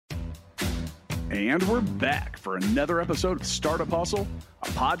And we're back for another episode of Startup Hustle, a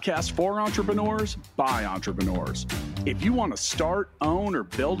podcast for entrepreneurs by entrepreneurs. If you want to start, own, or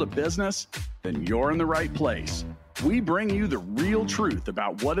build a business, then you're in the right place. We bring you the real truth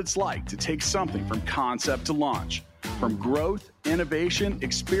about what it's like to take something from concept to launch. From growth, innovation,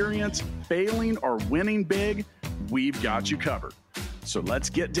 experience, failing, or winning big, we've got you covered. So let's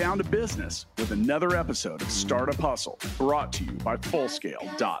get down to business with another episode of Startup Hustle, brought to you by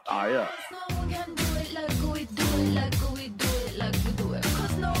Fullscale.io.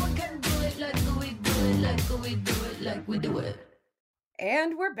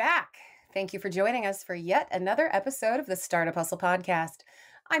 And we're back. Thank you for joining us for yet another episode of the Startup Hustle podcast.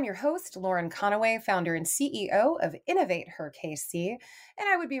 I'm your host, Lauren Conaway, founder and CEO of Innovate Her KC. And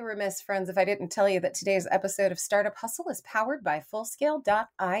I would be remiss, friends, if I didn't tell you that today's episode of Startup Hustle is powered by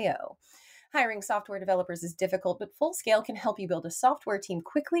Fullscale.io. Hiring software developers is difficult, but Fullscale can help you build a software team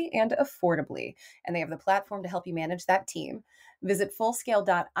quickly and affordably. And they have the platform to help you manage that team. Visit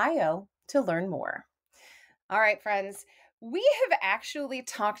Fullscale.io to learn more. All right, friends. We have actually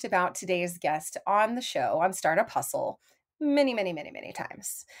talked about today's guest on the show on Startup Hustle many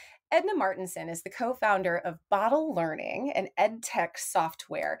times. Edna Martinson is the co-founder of Bottle Learning and EdTech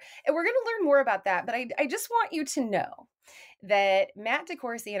software. And we're going to learn more about that, but I just want you to know that Matt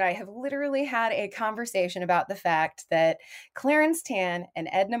DeCourcy and I have literally had a conversation about the fact that Clarence Tan and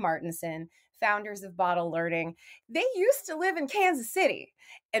Edna Martinson, founders of Bottle Learning, they used to live in Kansas City,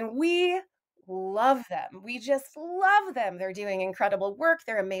 and we love them. We just love them. They're doing incredible work.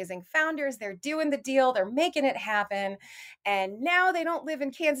 They're amazing founders. They're doing the deal. They're making it happen. And now they don't live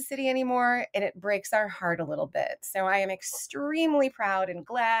in Kansas City anymore, and it breaks our heart a little bit. So I am extremely proud and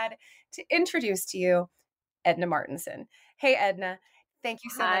glad to introduce to you Edna Martinson. Hey, Edna. Thank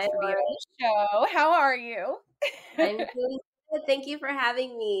you so much for being on the show. How are you? I'm really good. Thank you for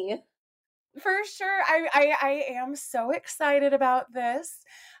having me. For sure. I am so excited about this.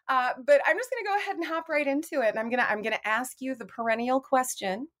 But I'm just going to go ahead and hop right into it. And I'm going to ask you the perennial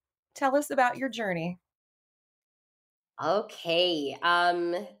question. Tell us about your journey. Okay.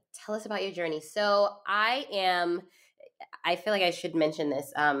 Tell us about your journey. So I feel like I should mention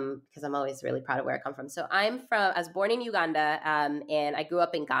this because I'm always really proud of where I come from. So I was born in Uganda and I grew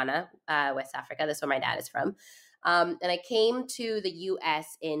up in Ghana, West Africa. That's where my dad is from. And I came to the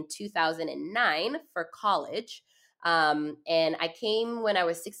US in 2009 for college. And I came when I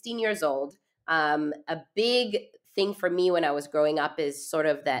was 16 years old. A big thing for me when I was growing up is sort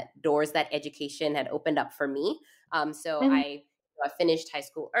of that doors that education had opened up for me. I finished high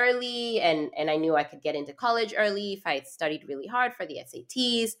school early and I knew I could get into college early if I studied really hard for the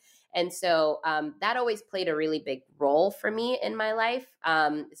SATs. And so that always played a really big role for me in my life.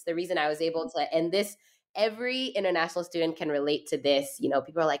 It's the reason I was able to, and this, every international student can relate to this. You know,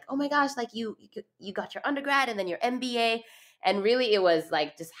 people are like, oh my gosh, like you got your undergrad and then your MBA. And really it was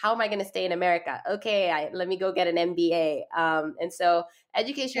like, just how am I going to stay in America? Okay, let me go get an MBA. And so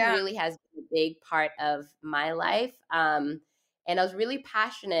education really has been a big part of my life. And I was really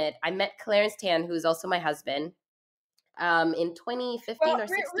passionate. I met Clarence Tan, who's also my husband, in 2015 or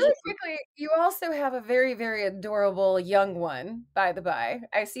 16. Really quickly, you also have a very, very adorable young one, by the by.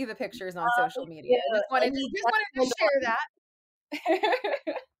 I see the pictures on social media. I just wanted to share that.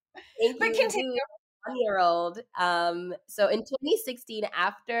 But continue. 1-year-old. So in 2016,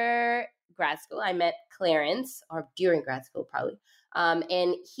 after grad school, I met Clarence, or during grad school probably.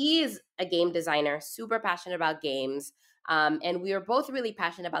 And he's a game designer, super passionate about games. And we were both really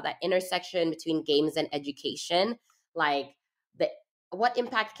passionate about that intersection between games and education. Like what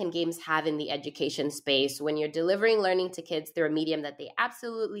impact can games have in the education space when you're delivering learning to kids through a medium that they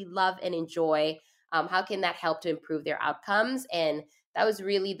absolutely love and enjoy? How can that help to improve their outcomes? And that was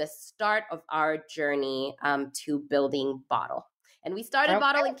really the start of our journey to building Bottle. And we started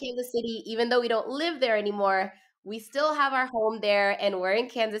Bottle in Kansas City. Even though we don't live there anymore, we still have our home there, and we're in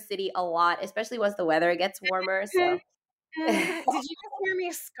Kansas City a lot, especially once the weather gets warmer. So. Did you just hear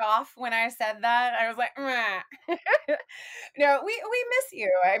me scoff when I said that? I was like, no, we miss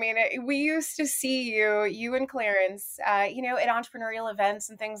you. I mean, we used to see you and Clarence, at entrepreneurial events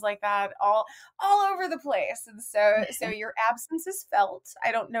and things like that, all over the place. And so your absence is felt.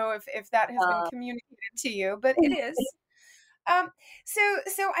 I don't know if that has been communicated to you, but it is.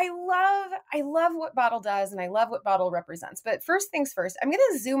 So I love what Bottle does, and I love what Bottle represents. But first things first, I'm going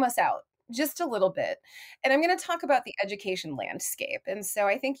to zoom us out just a little bit. And I'm going to talk about the education landscape. And so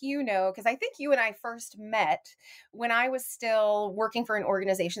I think because I think you and I first met when I was still working for an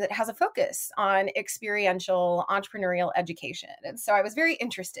organization that has a focus on experiential entrepreneurial education. And so I was very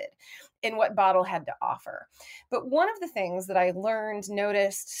interested in what Bottle had to offer. But one of the things that I learned,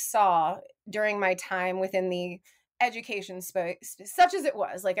 noticed, saw during my time within the education space, such as it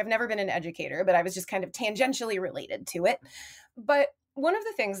was, like I've never been an educator, but I was just kind of tangentially related to it. But one of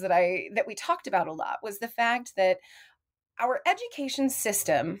the things that we talked about a lot was the fact that our education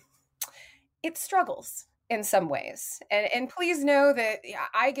system, it struggles in some ways. And please know that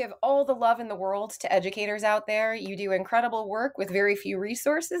I give all the love in the world to educators out there. You do incredible work with very few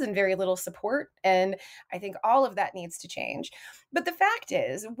resources and very little support. And I think all of that needs to change. But the fact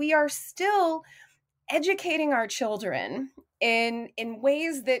is, we are still educating our children in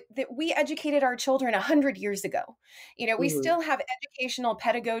ways that we educated our children 100 years ago. We still have educational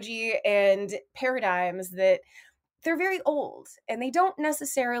pedagogy and paradigms that they're very old, and they don't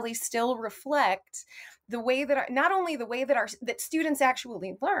necessarily still reflect the way that not only the way that students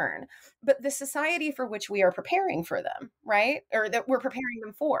actually learn, but the society for which we are preparing for them, right? Or that we're preparing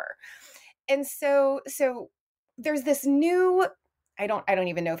them for. And so there's this new, I don't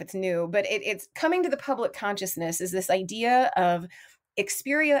even know if it's new, but it's coming to the public consciousness, is this idea of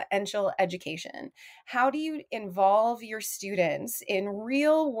experiential education. How do you involve your students in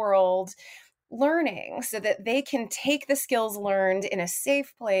real world learning so that they can take the skills learned in a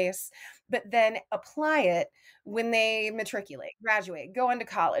safe place, but then apply it when they matriculate, graduate, go on to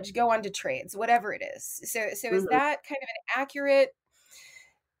college, go on to trades, whatever it is. So is that kind of an accurate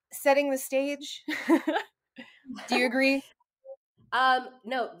setting the stage? Do you agree?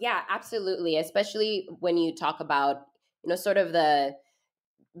 No, yeah, absolutely. Especially when you talk about, sort of the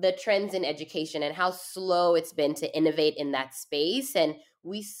trends in education and how slow it's been to innovate in that space. And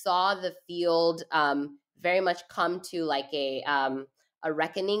we saw the field very much come to like a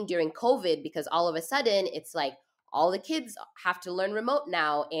reckoning during COVID, because all of a sudden it's like all the kids have to learn remote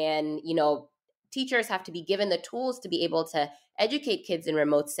now, and teachers have to be given the tools to be able to educate kids in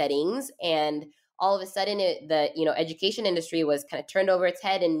remote settings. And all of a sudden the education industry was kind of turned over its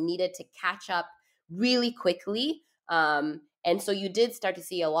head and needed to catch up really quickly. And so you did start to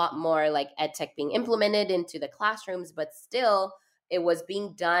see a lot more like ed tech being implemented into the classrooms, but still it was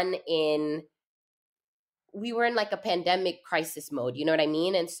being done we were in like a pandemic crisis mode, you know what I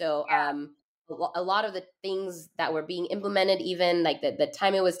mean? And so a lot of the things that were being implemented, even like the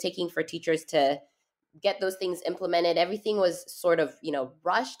time it was taking for teachers to get those things implemented, everything was sort of,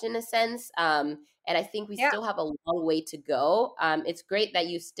 rushed in a sense. And I think we still have a long way to go. It's great that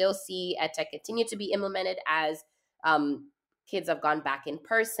you still see EdTech continue to be implemented as kids have gone back in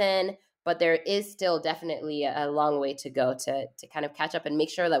person, but there is still definitely a long way to go to kind of catch up and make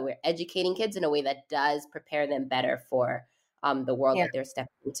sure that we're educating kids in a way that does prepare them better for the world that they're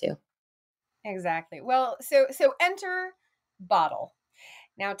stepping into. Exactly. Well, so enter Bottle.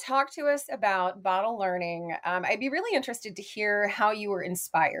 Now, talk to us about Bottle Learning. I'd be really interested to hear how you were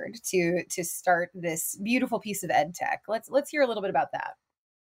inspired to start this beautiful piece of ed tech. Let's hear a little bit about that.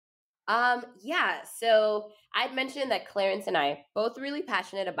 So I'd mentioned that Clarence and I both really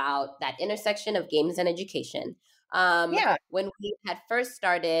passionate about that intersection of games and education. When we had first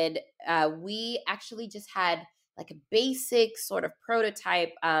started, we actually just had like a basic sort of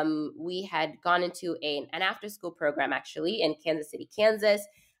prototype. We had gone into an after school program actually in Kansas City, Kansas.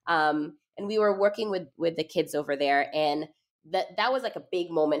 And we were working with the kids over there. And that was like a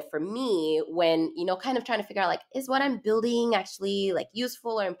big moment for me when, kind of trying to figure out like, is what I'm building actually like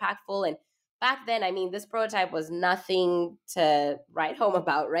useful or impactful? And back then, I mean, this prototype was nothing to write home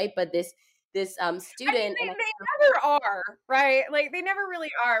about, right? But this student, they never are, right? Like they never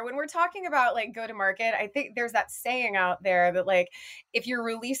really are. When we're talking about like go to market, I think there's that saying out there that like if you're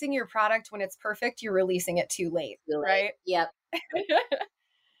releasing your product when it's perfect, you're releasing it too late, right? Yep.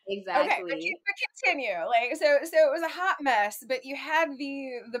 Exactly. Okay, but continue. Like so it was a hot mess, but you had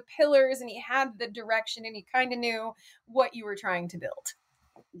the pillars and you had the direction and you kind of knew what you were trying to build.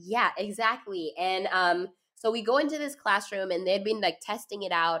 Yeah, exactly. And so we go into this classroom and they'd been like testing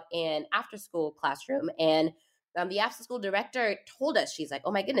it out in after school classroom. And the after school director told us, she's like,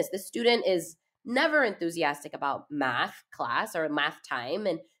 oh my goodness, this student is never enthusiastic about math class or math time.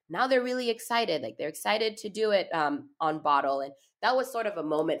 And now they're really excited. Like they're excited to do it on Bottle. And that was sort of a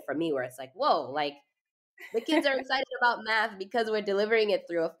moment for me where it's like, whoa, like the kids are excited about math because we're delivering it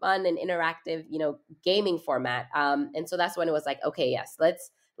through a fun and interactive, gaming format. And so that's when it was like, okay, yes,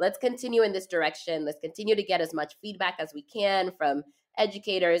 let's continue in this direction. Let's continue to get as much feedback as we can from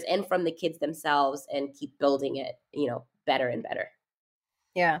educators and from the kids themselves and keep building it, better and better.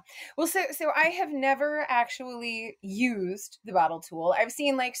 Yeah. Well, so I have never actually used the bottle tool. I've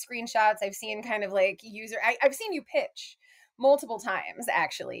seen like screenshots. I've seen kind of like I've seen you pitch multiple times,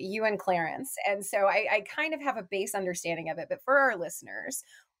 actually, you and Clarence. And so I kind of have a base understanding of it. But for our listeners,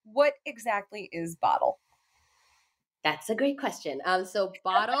 what exactly is bottle? That's a great question. So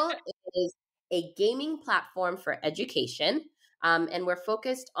Bottle is a gaming platform for education. And we're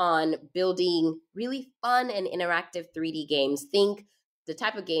focused on building really fun and interactive 3D games. Think the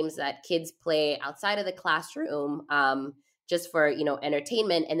type of games that kids play outside of the classroom, just for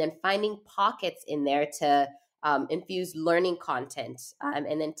entertainment, and then finding pockets in there to infuse learning content,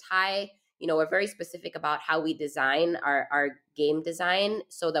 and then tie. We're very specific about how we design our game design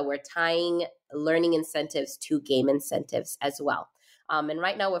so that we're tying learning incentives to game incentives as well. And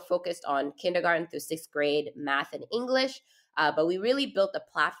right now we're focused on kindergarten through sixth grade math and English, but we really built the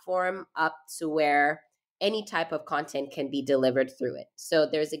platform up to where any type of content can be delivered through it. So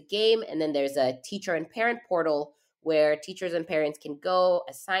there's a game, and then there's a teacher and parent portal where teachers and parents can go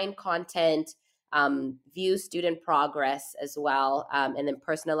assign content, view student progress as well, and then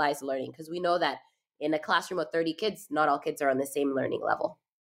personalized learning. Because we know that in a classroom of 30 kids, not all kids are on the same learning level.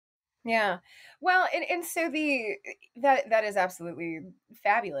 Yeah. Well, and so that is absolutely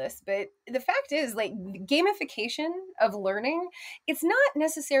fabulous, but the fact is like gamification of learning, it's not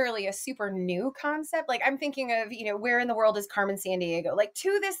necessarily a super new concept. Like I'm thinking of, where in the world is Carmen Sandiego? Like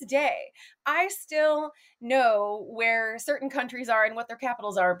to this day, I still know where certain countries are and what their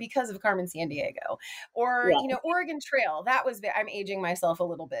capitals are because of Carmen Sandiego. Or, Yeah. Oregon Trail, I'm aging myself a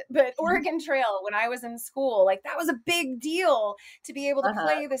little bit, but Oregon Trail when I was in school, like that was a big deal to be able to Uh-huh.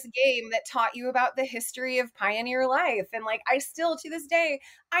 play this game that taught you about the history of pioneer life. And like, I still to this day,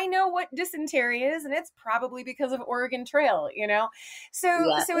 I know what dysentery is, and it's probably because of Oregon Trail, Yeah. So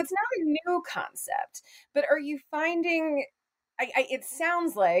it's not a new concept, but are you finding, it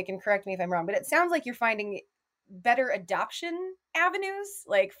sounds like, and correct me if I'm wrong, but it sounds like you're finding better adoption avenues,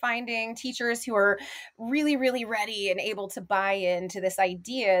 like finding teachers who are really, really ready and able to buy into this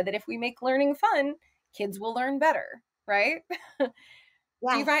idea that if we make learning fun, kids will learn better, right? Yes.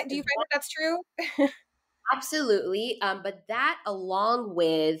 Do you find that that's true? Absolutely. But that along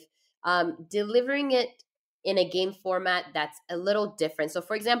with delivering it in a game format that's a little different. So,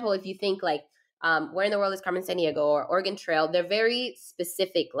 for example, if you think like Where in the World is Carmen Sandiego or Oregon Trail, they're very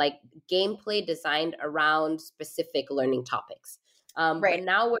specific, like gameplay designed around specific learning topics. But Right.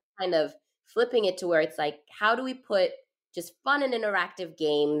 now we're kind of flipping it to where it's like, how do we put just fun and interactive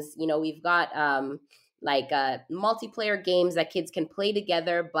games? We've got multiplayer games that kids can play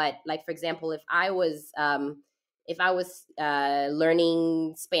together. But like, for example, if I was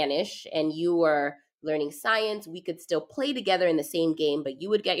learning Spanish and you were learning science, we could still play together in the same game, but you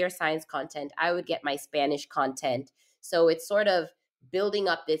would get your science content, I would get my Spanish content. So it's sort of building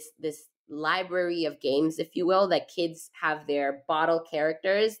up this library of games, if you will, that kids have their bottle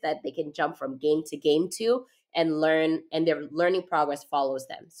characters that they can jump from game to game to and learn, and their learning progress follows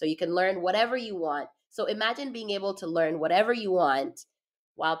them. So you can learn whatever you want. So imagine being able to learn whatever you want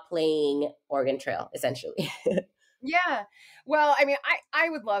while playing Oregon Trail, essentially. Yeah. Well, I mean, I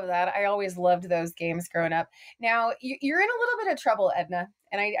would love that. I always loved those games growing up. Now, you're in a little bit of trouble, Edna,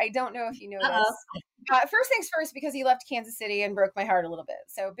 and I don't know if you know Uh-oh. this. First things first, because you left Kansas City and broke my heart a little bit.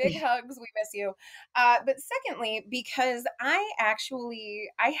 So big hugs. We miss you. But secondly, because I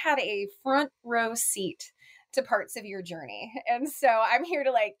had a front row seat to parts of your journey. And so I'm here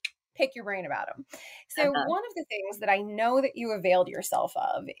to like pick your brain about them. So Uh-huh. one of the things that I know that you availed yourself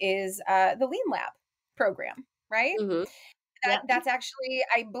of is the Lean Lab program, right? Mm-hmm. Yep. That's actually,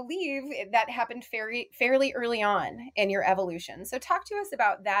 I believe that happened fairly early on in your evolution. So talk to us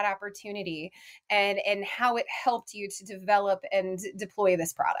about that opportunity and how it helped you to develop and deploy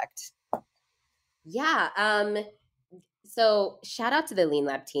this product. Yeah. So shout out to the Lean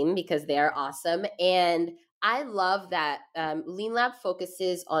Lab team because they are awesome. And I love that Lean Lab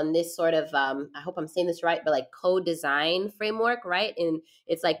focuses on this sort of, I hope I'm saying this right, but like co-design framework, right? And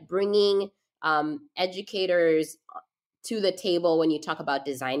it's like bringing educators to the table when you talk about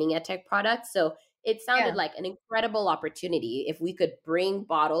designing edtech products. So it sounded Yeah. like an incredible opportunity if we could bring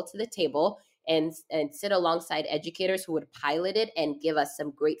Bottle to the table and sit alongside educators who would pilot it and give us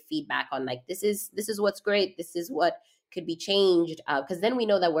some great feedback on like this is what's great, this is what could be changed, because then we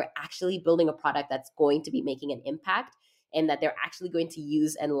know that we're actually building a product that's going to be making an impact and that they're actually going to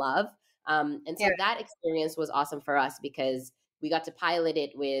use and love. And Yeah. so that experience was awesome for us because we got to pilot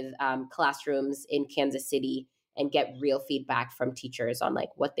it with classrooms in Kansas City and get real feedback from teachers on like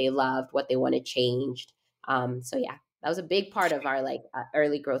what they loved, what they wanted changed. So yeah, that was a big part of our like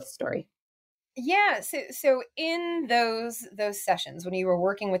early growth story. Yeah, so in those sessions when you were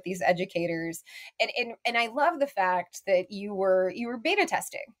working with these educators, and I love the fact that you were beta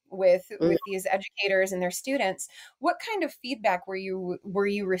testing with these educators and their students. What kind of feedback were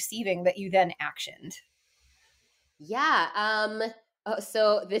you receiving that you then actioned? Yeah.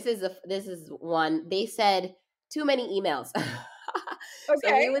 So this is one. They said too many emails.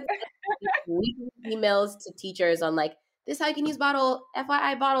 So we Okay. would send weekly emails to teachers on like this how you can use bottle,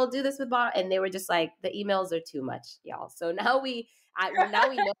 FYI bottle, do this with bottle, and they were just like the emails are too much, y'all. So now we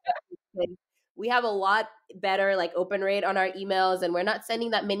know that we have a lot better like open rate on our emails, and we're not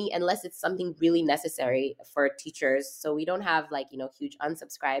sending that many unless it's something really necessary for teachers. So we don't have like huge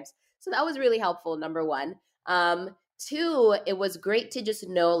unsubscribes. So that was really helpful. Number one. Two, it was great to just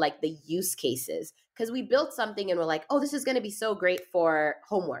know like the use cases because we built something and we're like, oh, this is going to be so great for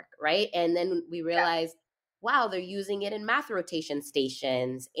homework, right? And then we Yeah. realized, wow, they're using it in math rotation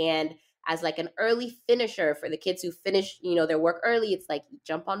stations and as like an early finisher for the kids who finish, their work early. It's like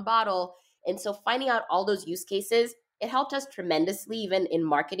jump on bottle. And so finding out all those use cases, it helped us tremendously even in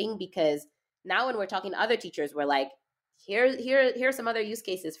marketing because now when we're talking to other teachers, we're like, here's some other use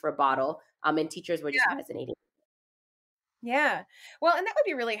cases for a bottle. And teachers were just resonating. Yeah. Well, and that would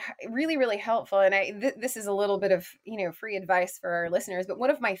be really, really helpful. And this is a little bit of, free advice for our listeners, but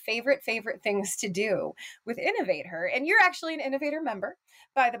one of my favorite things to do with Innovate Her, and you're actually an Innovator member,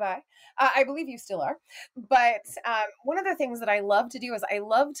 by the by, I believe you still are. But one of the things that I love to do is I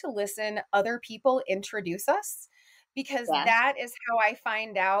love to listen other people introduce us because Yeah. that is how I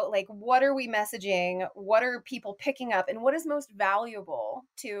find out like what are we messaging, what are people picking up, and what is most valuable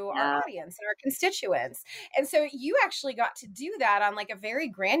to our Yeah. audience and our constituents. And so you actually got to do that on like a very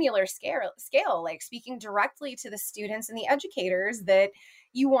granular scale, like speaking directly to the students and the educators that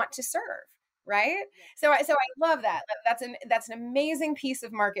you want to serve. Right. So I love that. That's an amazing piece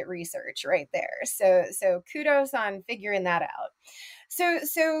of market research right there. So kudos on figuring that out.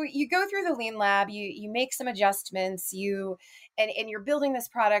 So you go through the lean lab, you make some adjustments, and you're building this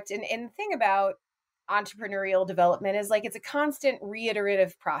product. And the thing about entrepreneurial development is like it's a constant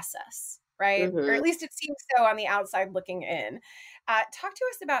reiterative process, right? Or at Hmm. least it seems so on the outside looking in. Talk to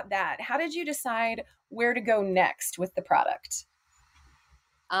us about that. How did you decide where to go next with the product?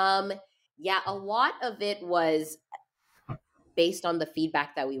 Um, yeah, a lot of it was based on the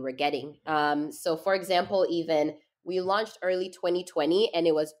feedback that we were getting. So, for example, even we launched early 2020, and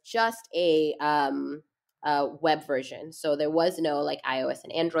it was just a web version. So there was no like iOS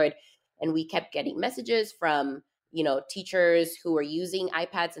and Android, and we kept getting messages from teachers who were using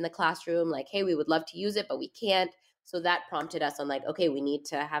iPads in the classroom, like, "Hey, we would love to use it, but we can't." So that prompted us on like, okay, we need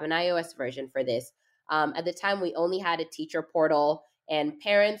to have an iOS version for this. At the time, we only had a teacher portal and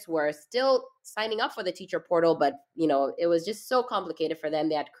parents were still signing up for the teacher portal, but it was just so complicated for them.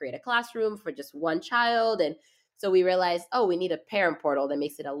 They had to create a classroom for just one child, and so we realized, oh, we need a parent portal that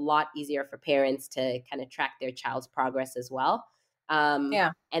makes it a lot easier for parents to kind of track their child's progress as well.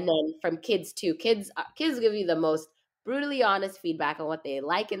 Yeah. And then from kids too, kids give you the most brutally honest feedback on what they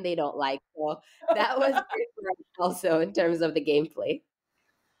like and they don't like, so that was great for us also in terms of the gameplay.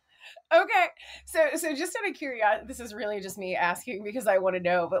 Okay. So just out of curiosity, this is really just me asking because I want to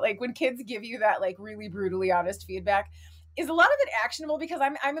know, but like when kids give you that like really brutally honest feedback, is a lot of it actionable? Because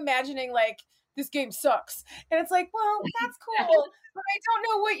I'm imagining like this game sucks. And it's like, well, that's cool, but I don't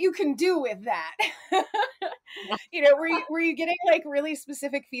know what you can do with that. Were you getting like really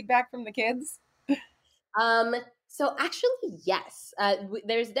specific feedback from the kids? Um, so actually, yes.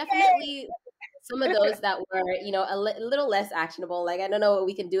 There's Yay! definitely some of those that were, a little less actionable. Like, I don't know what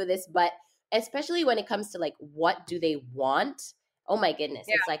we can do with this, but especially when it comes to like, what do they want? Oh my goodness.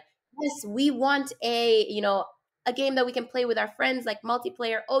 Yeah. It's like, yes, we want a game that we can play with our friends, like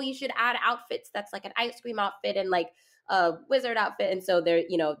multiplayer. Oh, you should add outfits that's like an ice cream outfit and like a wizard outfit. And so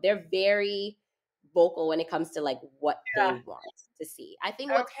they're very vocal when it comes to like what they Yeah. want to see. I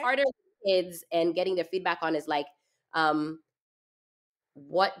think what's Okay. harder with kids and getting their feedback on is like, um,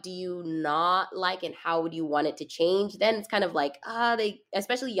 what do you not like and how would you want it to change? Then it's kind of like they,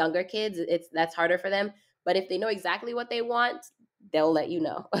 especially younger kids, it's that's harder for them, but if they know exactly what they want, they'll let you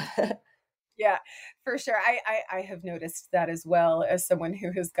know. Yeah, for sure. I have noticed that as well as someone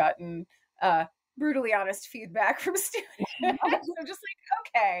who has gotten uh, brutally honest feedback from students. I'm just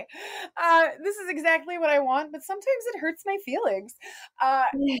like, okay, this is exactly what I want, but sometimes it hurts my feelings. Uh,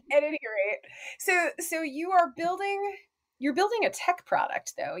 at any rate, so you're building a tech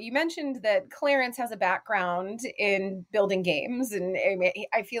product, though. You mentioned that Clarence has a background in building games, and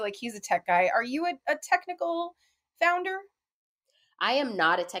I feel like he's a tech guy. Are you a technical founder? I am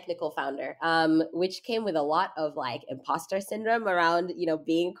not a technical founder, which came with a lot of like imposter syndrome around,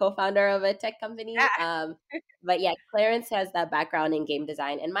 being a co-founder of a tech company. But yeah, Clarence has that background in game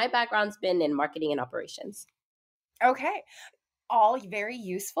design, and my background's been in marketing and operations. Okay. All very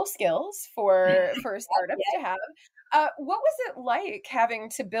useful skills for startups to have. What was it like having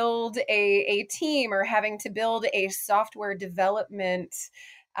to build a team or having to build a software development,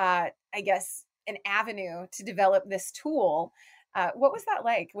 I guess, an avenue to develop this tool? What was that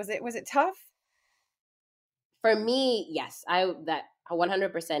like? Was it tough? For me, yes, that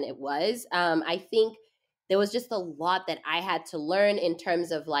 100% it was. I think there was just a lot that I had to learn in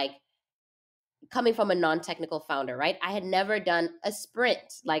terms of like coming from a non-technical founder, right? I had never done a sprint.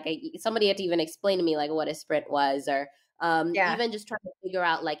 Like somebody had to even explain to me like what a sprint was, or Yeah. even just trying to figure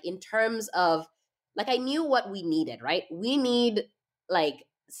out like in terms of like I knew what we needed, right? We need like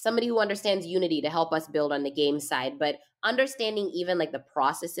somebody who understands Unity to help us build on the game side, but understanding even like the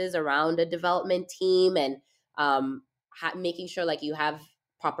processes around a development team and making sure like you have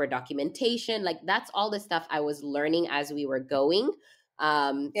proper documentation, like that's all the stuff I was learning as we were going.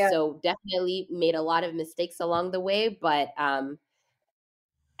 Yeah. So definitely made a lot of mistakes along the way, but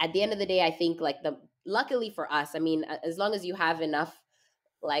at the end of the day, I think like luckily for us, I mean, as long as you have enough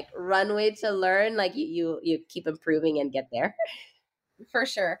like runway to learn, like you keep improving and get there. For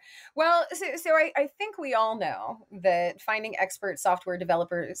sure. Well, so I think we all know that finding expert software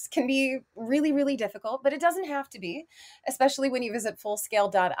developers can be really, really difficult, but it doesn't have to be, especially when you visit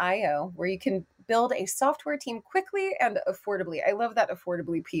fullscale.io, where you can build a software team quickly and affordably. I love that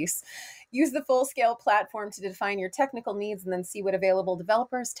affordably piece. Use the Fullscale platform to define your technical needs and then see what available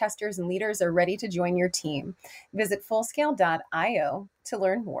developers, testers, and leaders are ready to join your team. Visit fullscale.io to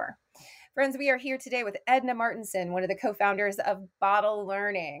learn more. Friends, we are here today with Edna Martinson, one of the co-founders of Bottle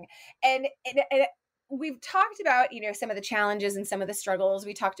Learning. And we've talked about, some of the challenges and some of the struggles.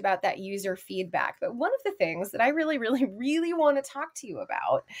 We talked about that user feedback. But one of the things that I really, really, really want to talk to you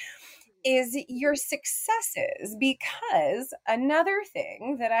about is your successes, because another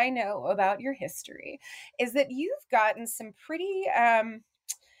thing that I know about your history is that you've gotten some pretty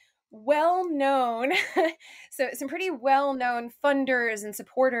well-known so some pretty well-known funders and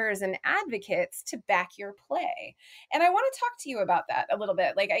supporters and advocates to back your play, and I want to talk to you about that a little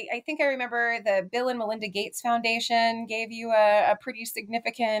bit. Like I think I remember the Bill and Melinda Gates Foundation gave you a pretty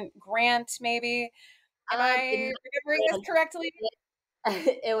significant grant, maybe. Am I remembering this correctly?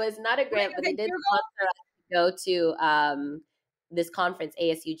 It was not a grant, but they did sponsor us to go to this conference,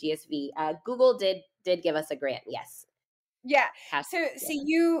 ASU GSV. Google did give us a grant, yes. Yeah. So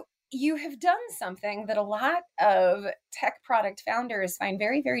you have done something that a lot of tech product founders find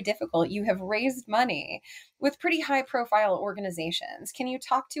very, very difficult. You have raised money with pretty high profile organizations. Can you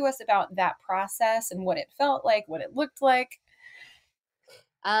talk to us about that process and what it felt like, what it looked like?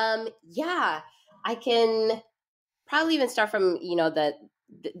 Yeah, I can probably even start from,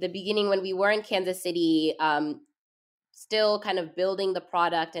 the beginning when we were in Kansas City, still kind of building the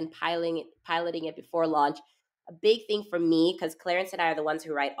product and piloting it before launch. A big thing for me, because Clarence and I are the ones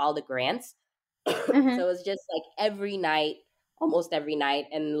who write all the grants. Mm-hmm. So it's just like every night, almost every night,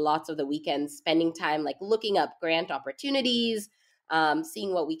 and lots of the weekends, spending time like looking up grant opportunities,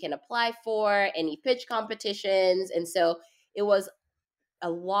 seeing what we can apply for, any pitch competitions. And so it was a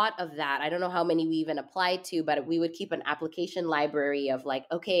lot of that. I don't know how many we even applied to, but we would keep an application library of like,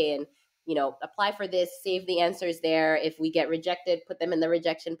 okay, and apply for this, save the answers there. If we get rejected, put them in the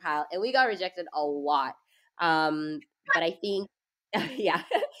rejection pile. And we got rejected a lot. But I think, yeah,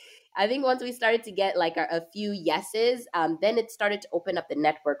 I think once we started to get like a few yeses, then it started to open up the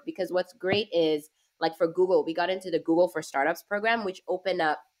network, because what's great is like for Google, we got into the Google for Startups program, which opened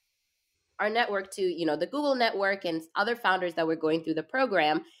up our network to, the Google network and other founders that were going through the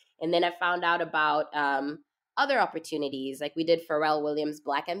program. And then I found out about other opportunities. Like we did Pharrell Williams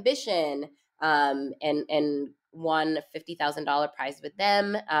Black Ambition, and won a $50,000 prize with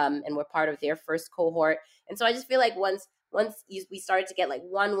them, and we're part of their first cohort. And so I just feel like once we started to get like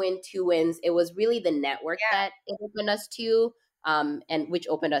 1 win, 2 wins, it was really the network that it opened us to, and which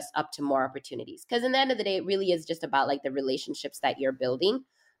opened us up to more opportunities. Because in the end of the day, it really is just about like the relationships that you're building.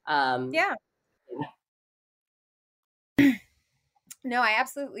 Yeah. No, I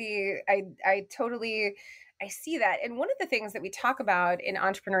absolutely, I totally, I see that. And one of the things that we talk about in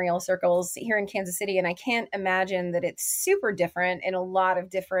entrepreneurial circles here in Kansas City, and I can't imagine that it's super different in a lot of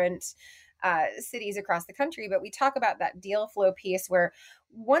different cities across the country, but we talk about that deal flow piece where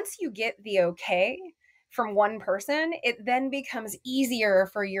once you get the okay from one person, it then becomes easier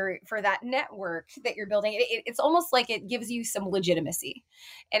for that network that you're building. It's almost like it gives you some legitimacy.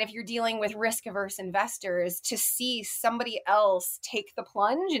 And if you're dealing with risk averse investors, to see somebody else take the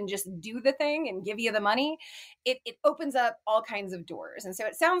plunge and just do the thing and give you the money, it opens up all kinds of doors. And so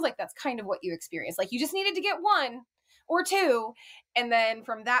it sounds like that's kind of what you experienced. Like you just needed to get one or two. And then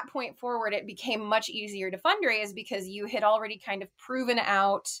from that point forward, it became much easier to fundraise because you had already kind of proven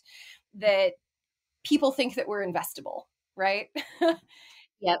out that people think that we're investable, right?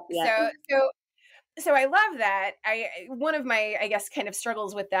 Yep. So I love that. One of my, I guess, kind of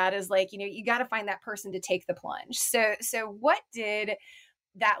struggles with that is like, you got to find that person to take the plunge. So what did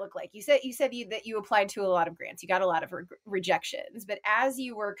that look like? You said that you applied to a lot of grants. You got a lot of rejections, but as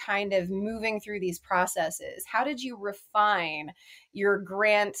you were kind of moving through these processes, how did you refine your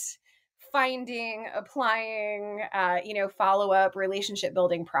grant finding, applying, follow-up, relationship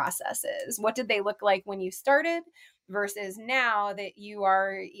building processes? What did they look like when you started versus now that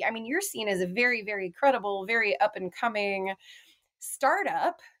you're seen as a very, very credible, very up and coming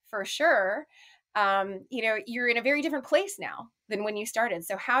startup for sure. You're in a very different place now than when you started.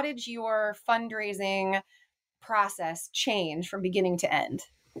 So how did your fundraising process change from beginning to end?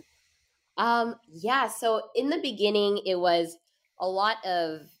 So in the beginning, it was a lot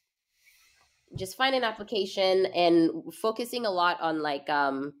of just finding an application and focusing a lot on like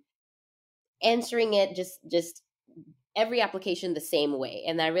answering it just every application the same way.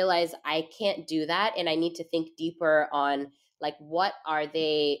 And I realized I can't do that, and I need to think deeper on like what are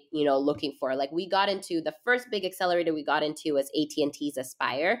they looking for. Like we got into the first big accelerator we got into was AT&T's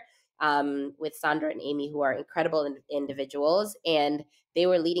Aspire, with Sandra and Amy, who are incredible individuals, and they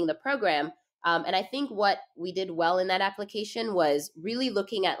were leading the program. And I think what we did well in that application was really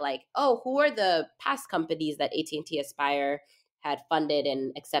looking at like, who are the past companies that AT&T Aspire had funded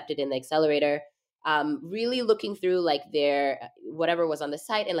and accepted in the accelerator. Really looking through like their whatever was on the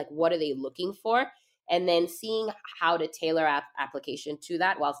site and like what are they looking for, and then seeing how to tailor application to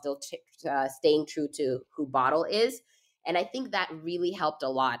that while still staying true to who Bottle is. And I think that really helped a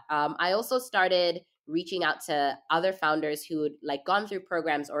lot. I also started reaching out to other founders who had like gone through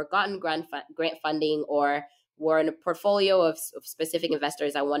programs or gotten grant funding or were in a portfolio of specific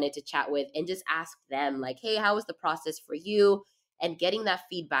investors I wanted to chat with, and just ask them like, hey, how was the process for you? And getting that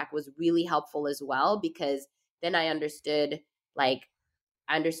feedback was really helpful as well, because then I understood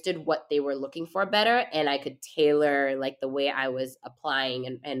what they were looking for better, and I could tailor like the way I was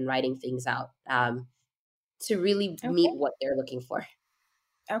applying and writing things out to really meet what they're looking for.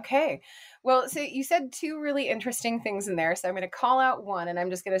 Okay. Well, so you said two really interesting things in there. So I'm going to call out one, and I'm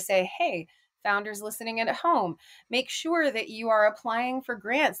just going to say, hey, founders listening in at home, make sure that you are applying for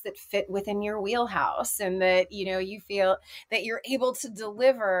grants that fit within your wheelhouse, and that you feel that you're able to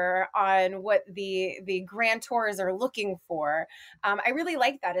deliver on what the grantors are looking for. I really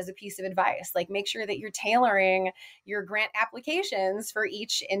like that as a piece of advice. Like, make sure that you're tailoring your grant applications for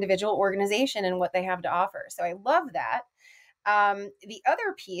each individual organization and what they have to offer. So I love that. The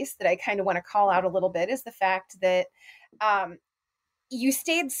other piece that I kind of want to call out a little bit is the fact that you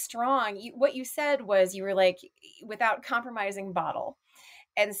stayed strong. What you said was you were like, without compromising Bottle.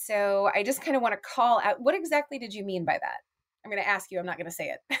 And so I just kind of want to call out, what exactly did you mean by that? I'm going to ask you, I'm not going to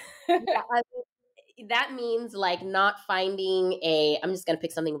say it. That means like not finding I'm just going to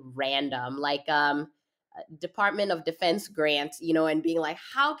pick something random, like Department of Defense grant, and being like,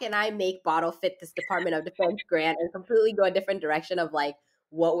 how can I make Bottle fit this Department of Defense grant, and completely go a different direction of like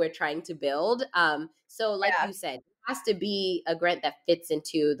what we're trying to build. So like you said, it has to be a grant that fits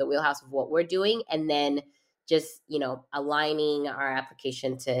into the wheelhouse of what we're doing, and then just, aligning our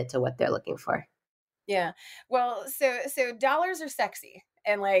application to what they're looking for. Yeah. Well, so dollars are sexy,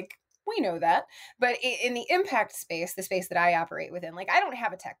 and like, we know that, but in the impact space, the space that I operate within, like I don't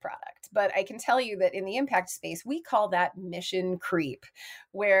have a tech product, but I can tell you that in the impact space, we call that mission creep,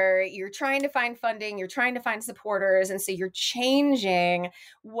 where you're trying to find funding, you're trying to find supporters. And so you're changing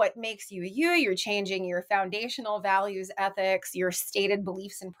what makes you, you're changing your foundational values, ethics, your stated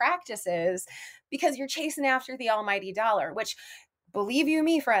beliefs and practices, because you're chasing after the almighty dollar, which, believe you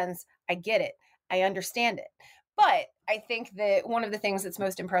me, friends, I get it. I understand it. But I think that one of the things that's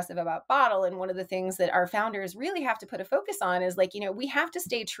most impressive about Bottle, and one of the things that our founders really have to put a focus on, is like, we have to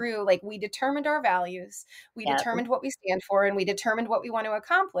stay true. Like, we determined our values, we determined what we stand for, and we determined what we want to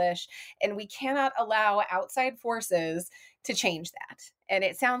accomplish. And we cannot allow outside forces to change that. And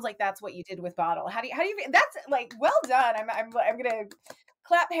it sounds like that's what you did with Bottle. How do you, that's like, well done. I'm going to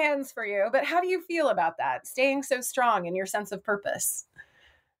clap hands for you. But how do you feel about that? Staying so strong in your sense of purpose?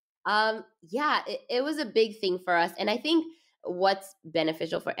 It was a big thing for us. And I think what's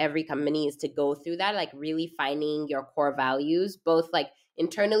beneficial for every company is to go through that, like really finding your core values, both like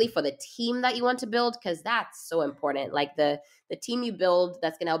internally for the team that you want to build, because that's so important. Like the team you build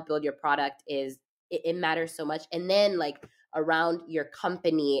that's going to help build your product it matters so much. And then like around your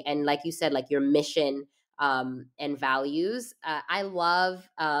company and like you said, like your mission and values. I love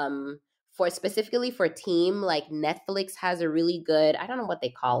for specifically for team, like Netflix has a really good, I don't know what they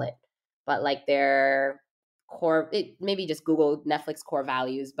call it, but like their core, maybe just Google Netflix core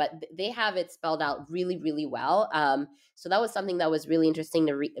values, but they have it spelled out really, really well. So that was something that was really interesting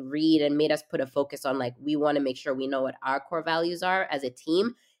to read and made us put a focus on, like, we want to make sure we know what our core values are as a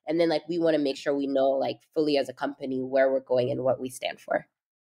team. And then like, we want to make sure we know like fully as a company where we're going and what we stand for.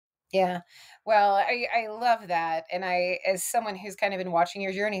 Yeah. Well, I love that. And as someone who's kind of been watching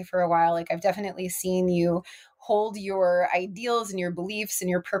your journey for a while, like I've definitely seen you hold your ideals and your beliefs and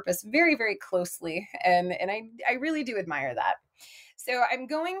your purpose very, very closely. And I really do admire that. So I'm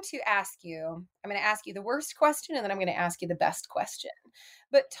going to ask you the worst question, and then I'm going to ask you the best question.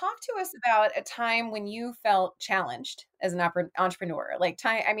 But talk to us about a time when you felt challenged as an entrepreneur. Like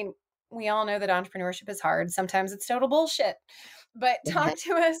I mean, we all know that entrepreneurship is hard. Sometimes it's total bullshit. But talk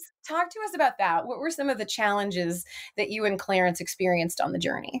to us about that. What were some of the challenges that you and Clarence experienced on the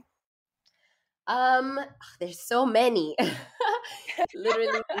journey? There's so many.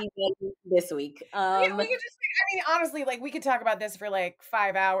 Literally even this week. We could just, I mean, honestly, like we could talk about this for like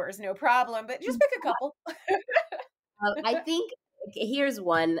 5 hours, no problem, but just pick a couple. I think here's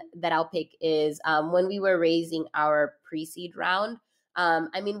one that I'll pick is when we were raising our pre-seed round.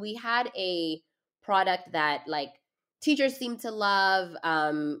 I mean, we had a product that like teachers seem to love.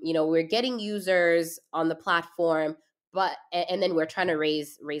 We're getting users on the platform, but and then we're trying to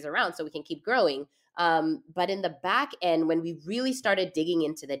raise around so we can keep growing. But in the back end, when we really started digging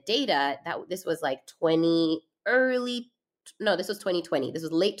into the data, this was like this was 2020. This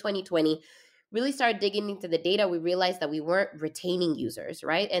was late 2020. Really started digging into the data. We realized that we weren't retaining users,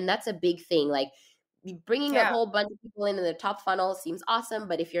 right? And that's a big thing. Like bringing a whole bunch of people into the top funnel seems awesome,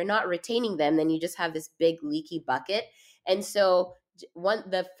 but if you're not retaining them, then you just have this big leaky bucket. And so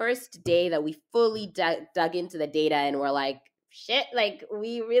the first day that we fully dug into the data and we're like, shit, like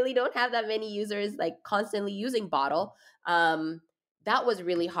we really don't have that many users like constantly using Bottle. That was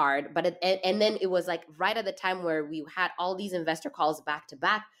really hard. But and then it was like right at the time where we had all these investor calls back to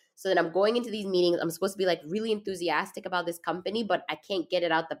back. So then I'm going into these meetings. I'm supposed to be like really enthusiastic about this company, but I can't get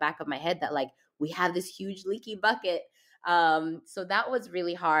it out the back of my head that like we have this huge leaky bucket. So that was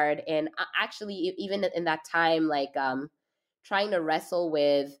really hard. And actually, even in that time, like trying to wrestle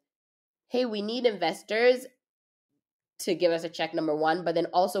with, hey, we need investors to give us a check, number one, but then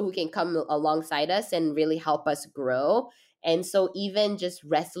also who can come alongside us and really help us grow. And so even just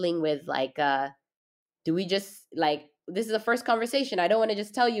wrestling with like, do we just like, this is the first conversation. I don't want to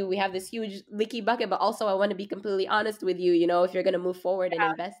just tell you we have this huge leaky bucket, but also I want to be completely honest with you, if you're going to move forward and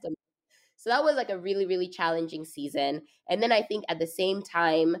invest in. So that was like a really, really challenging season. And then I think at the same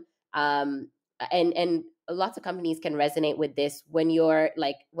time, and lots of companies can resonate with this, when your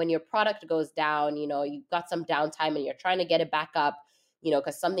product goes down, you've got some downtime and you're trying to get it back up,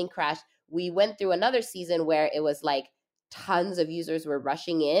 because something crashed. We went through another season where it was like tons of users were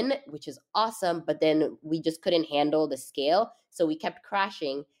rushing in, which is awesome, but then we just couldn't handle the scale. So we kept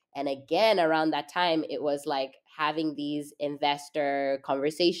crashing. And again, around that time, it was like having these investor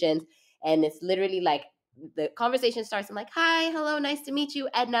conversations. And it's literally like the conversation starts. I'm like, hi, hello, nice to meet you,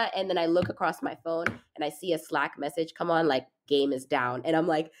 Edna. And then I look across my phone and I see a Slack message come on, like, game is down. And I'm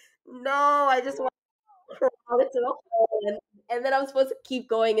like, no, I just want to crawl into a hole. And then I'm supposed to keep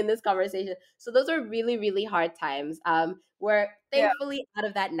going in this conversation. So those are really, really hard times. We're thankfully out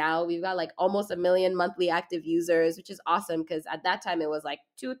of that now. We've got like almost 1 million monthly active users, which is awesome because at that time it was like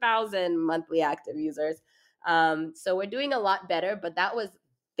 2,000 monthly active users. So we're doing a lot better, but that was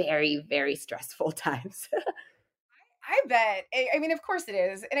very, very stressful times. I bet. I mean, of course it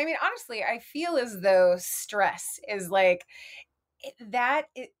is. And I mean, honestly, I feel as though stress is like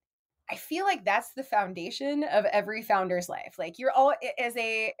I feel like that's the foundation of every founder's life. Like you're all as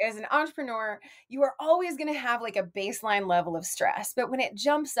an entrepreneur, you are always going to have like a baseline level of stress. But when it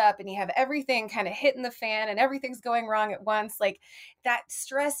jumps up and you have everything kind of hitting the fan and everything's going wrong at once, like that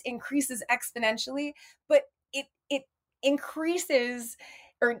stress increases exponentially, but it increases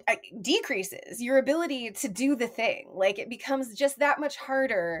or decreases your ability to do the thing. Like it becomes just that much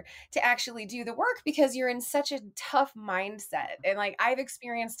harder to actually do the work because you're in such a tough mindset. And like I've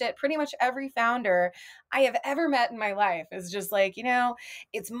experienced it, pretty much every founder I have ever met in my life is just like,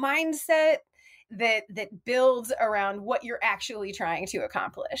 it's mindset that builds around what you're actually trying to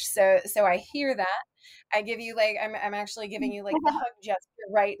accomplish. So I hear that. I give you like I'm actually giving you like the hug gesture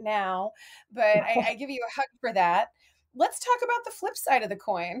right now, but I give you a hug for that. Let's talk about the flip side of the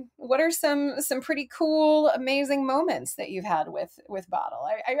coin. What are some pretty cool, amazing moments that you've had with Bottle?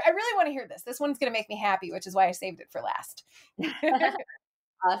 I really want to hear this. This one's going to make me happy, which is why I saved it for last.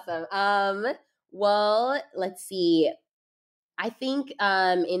 Awesome. Well, let's see. I think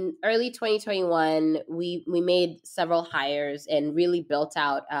in early 2021, we made several hires and really built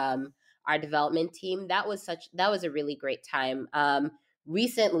out our development team. That was a really great time.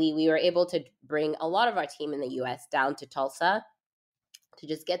 Recently, we were able to bring a lot of our team in the U.S. down to Tulsa to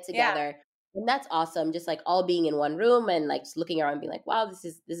just get together. Yeah. And that's awesome. Just like all being in one room and like just looking around and being like, wow, this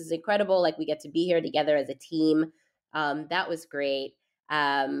is incredible. Like we get to be here together as a team. That was great.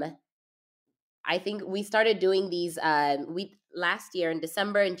 I think we started doing these, we last year in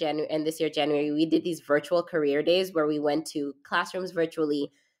December and January, and this year, January, we did these virtual career days where we went to classrooms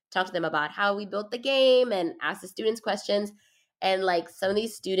virtually, talked to them about how we built the game and asked the students questions. And like some of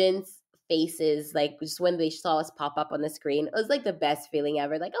these students' faces, like just when they saw us pop up on the screen, it was like the best feeling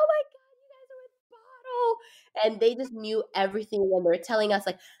ever. Like, oh my God, you guys are with Bottle. And they just knew everything. And they were telling us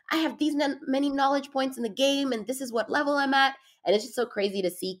like, I have these many knowledge points in the game and this is what level I'm at. And it's just so crazy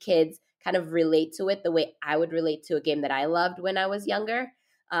to see kids kind of relate to it the way I would relate to a game that I loved when I was younger.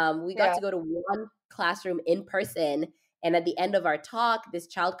 We got to go to one classroom in person. And at the end of our talk, this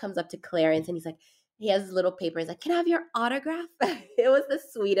child comes up to Clarence and he's like, he has his little paper. He's like, can I have your autograph? It was the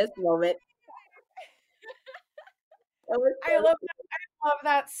sweetest moment. I love that. I love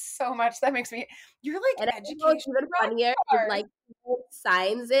that so much. That makes me, you're like education. Even funnier is like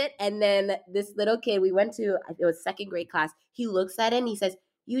signs it. And then this little kid, we went to, it was second grade class. He looks at it and he says,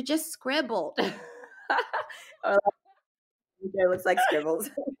 you just scribbled. It looks like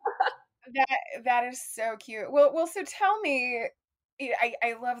scribbles. That is so cute. Well, so tell me,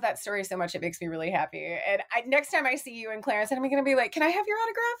 I love that story so much. It makes me really happy. And next time I see you in Clarence, I'm going to be like, can I have your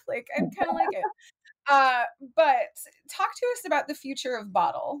autograph? Like, I kind of like it. But talk to us about the future of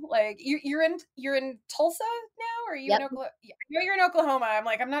Bottle. Like you're in Tulsa now, or are you in Oklahoma? I know you're in Oklahoma. I'm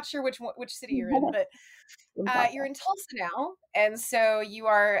like, I'm not sure which city you're in, but you're in Tulsa now. And so you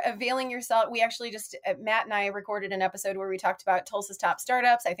are availing yourself. We actually just, Matt and I recorded an episode where we talked about Tulsa's top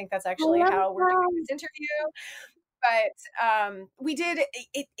startups. I think that's actually how we're doing this interview. But we did,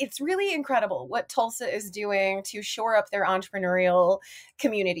 it's really incredible what Tulsa is doing to shore up their entrepreneurial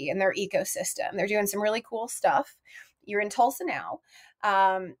community and their ecosystem. They're doing some really cool stuff. You're in Tulsa now.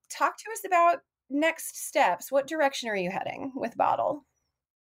 Talk to us about next steps. What direction are you heading with Bottle?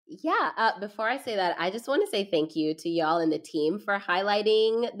 Yeah. Before I say that, I just want to say thank you to y'all and the team for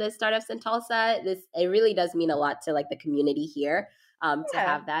highlighting the startups in Tulsa. It really does mean a lot to like the community here to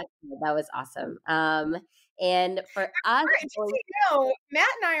have that. That was awesome. And for us, Matt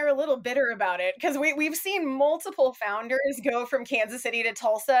and I are a little bitter about it because we've seen multiple founders go from Kansas City to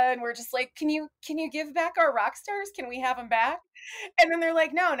Tulsa, and we're just like, can you give back our rock stars? Can we have them back? And then they're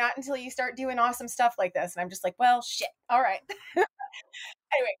like, no, not until you start doing awesome stuff like this. And I'm just like, well, shit. All right.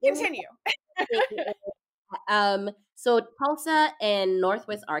 Anyway, continue. So Tulsa and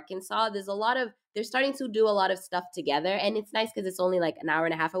Northwest Arkansas, they're starting to do a lot of stuff together, and it's nice because it's only like an hour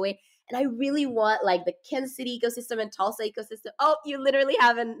and a half away. And I really want like the Kansas City ecosystem and Tulsa ecosystem. Oh, you literally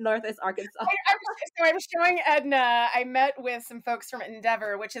have in Northwest Arkansas. I'm showing Edna. I met with some folks from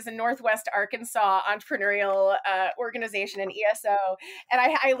Endeavor, which is a Northwest Arkansas entrepreneurial organization and ESO. And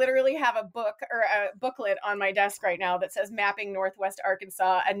I literally have a book or a booklet on my desk right now that says Mapping Northwest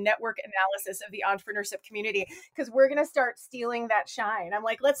Arkansas, a network analysis of the entrepreneurship community, because we're going to start stealing that shine. I'm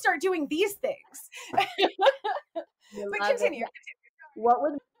like, let's start doing these things. But continue. What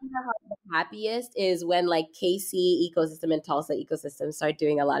would be the happiest is when like KC ecosystem and Tulsa ecosystem start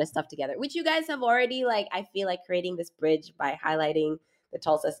doing a lot of stuff together, which you guys have already like, I feel like creating this bridge by highlighting the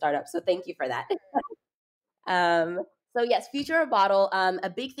Tulsa startup. So thank you for that. So yes, future of Bottle. A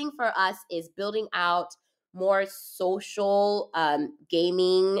big thing for us is building out more social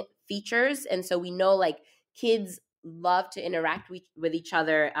gaming features. And so we know like kids love to interact with each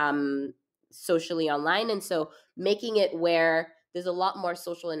other socially online. And so making it where there's a lot more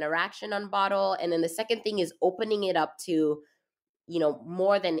social interaction on Bottle. And then the second thing is opening it up to,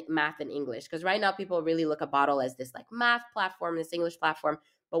 more than math and English. Because right now people really look at Bottle as this like math platform, this English platform.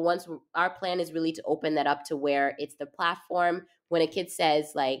 But once our plan is really to open that up to where it's the platform when a kid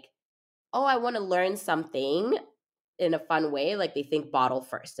says like, oh, I want to learn something in a fun way, like they think Bottle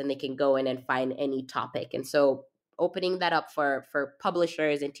first and they can go in and find any topic. And so opening that up for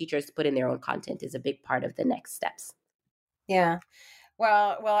publishers and teachers to put in their own content is a big part of the next steps. Yeah.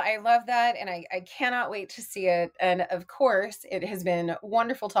 Well, I love that, and I cannot wait to see it. And of course, it has been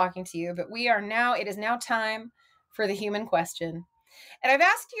wonderful talking to you, but it is now time for the human question. And I've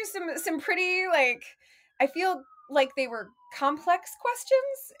asked you some pretty, like, I feel like they were complex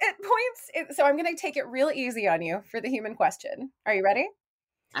questions at points. So I'm going to take it real easy on you for the human question. Are you ready?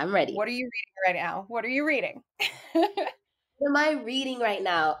 I'm ready. What are you reading right now? What are you reading? What am I reading right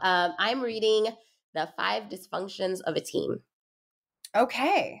now? I'm reading The 5 Dysfunctions of a Team.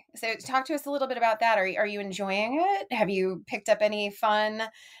 Okay. So talk to us a little bit about that. Are you enjoying it? Have you picked up any fun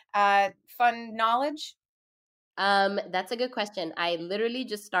knowledge? That's a good question. I literally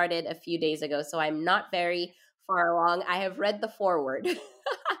just started a few days ago, so I'm not very far along. I have read the foreword.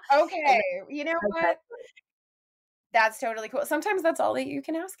 Okay. You know what? That's totally cool. Sometimes that's all that you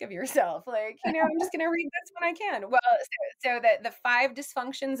can ask of yourself. Like, I'm just going to read this when I can. Well, so the 5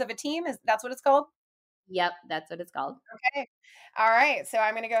 dysfunctions of a team, that's what it's called? Yep, that's what it's called. Okay. All right. So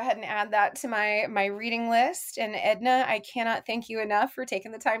I'm going to go ahead and add that to my reading list. And Edna, I cannot thank you enough for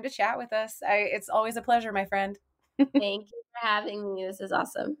taking the time to chat with us. It's always a pleasure, my friend. Thank you for having me. This is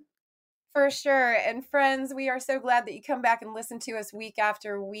awesome. For sure. And friends, we are so glad that you come back and listen to us week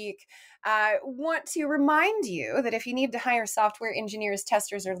after week. Want to remind you that if you need to hire software engineers,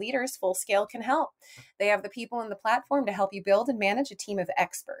 testers, or leaders, Fullscale can help. They have the people and the platform to help you build and manage a team of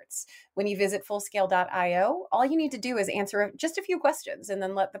experts. When you visit Fullscale.io, all you need to do is answer just a few questions and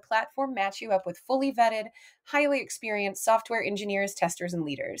then let the platform match you up with fully vetted, highly experienced software engineers, testers, and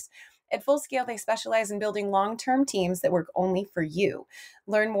leaders. At Fullscale, they specialize in building long-term teams that work only for you.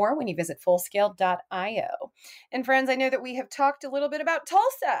 Learn more when you visit Fullscale.io. And friends, I know that we have talked a little bit about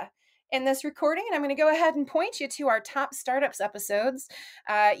Tulsa in this recording, and I'm going to go ahead and point you to our top startups episodes.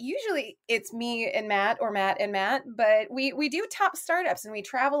 Usually it's me and Matt, or Matt and Matt, but we do top startups, and we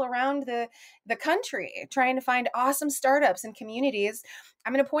travel around the country trying to find awesome startups and communities.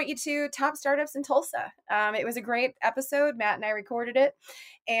 I'm going to point you to top startups in Tulsa. It was a great episode. Matt and I recorded it,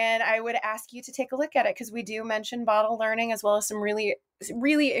 and I would ask you to take a look at it because we do mention Bottle Learning as well as some really,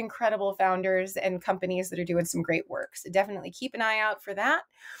 really incredible founders and companies that are doing some great work. So definitely keep an eye out for that.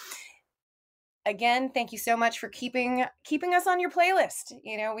 Again, thank you so much for keeping us on your playlist.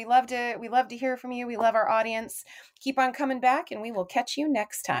 We love to hear from you. We love our audience. Keep on coming back, and we will catch you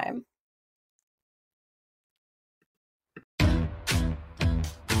next time.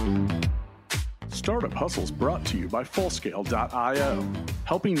 Startup Hustles brought to you by Fullscale.io,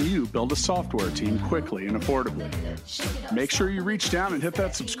 helping you build a software team quickly and affordably. Make sure you reach down and hit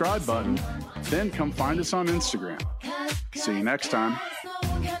that subscribe button, then come find us on Instagram. See you next time.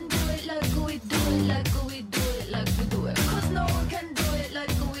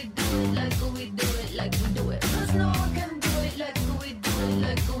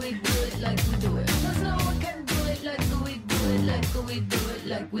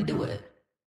 We do it.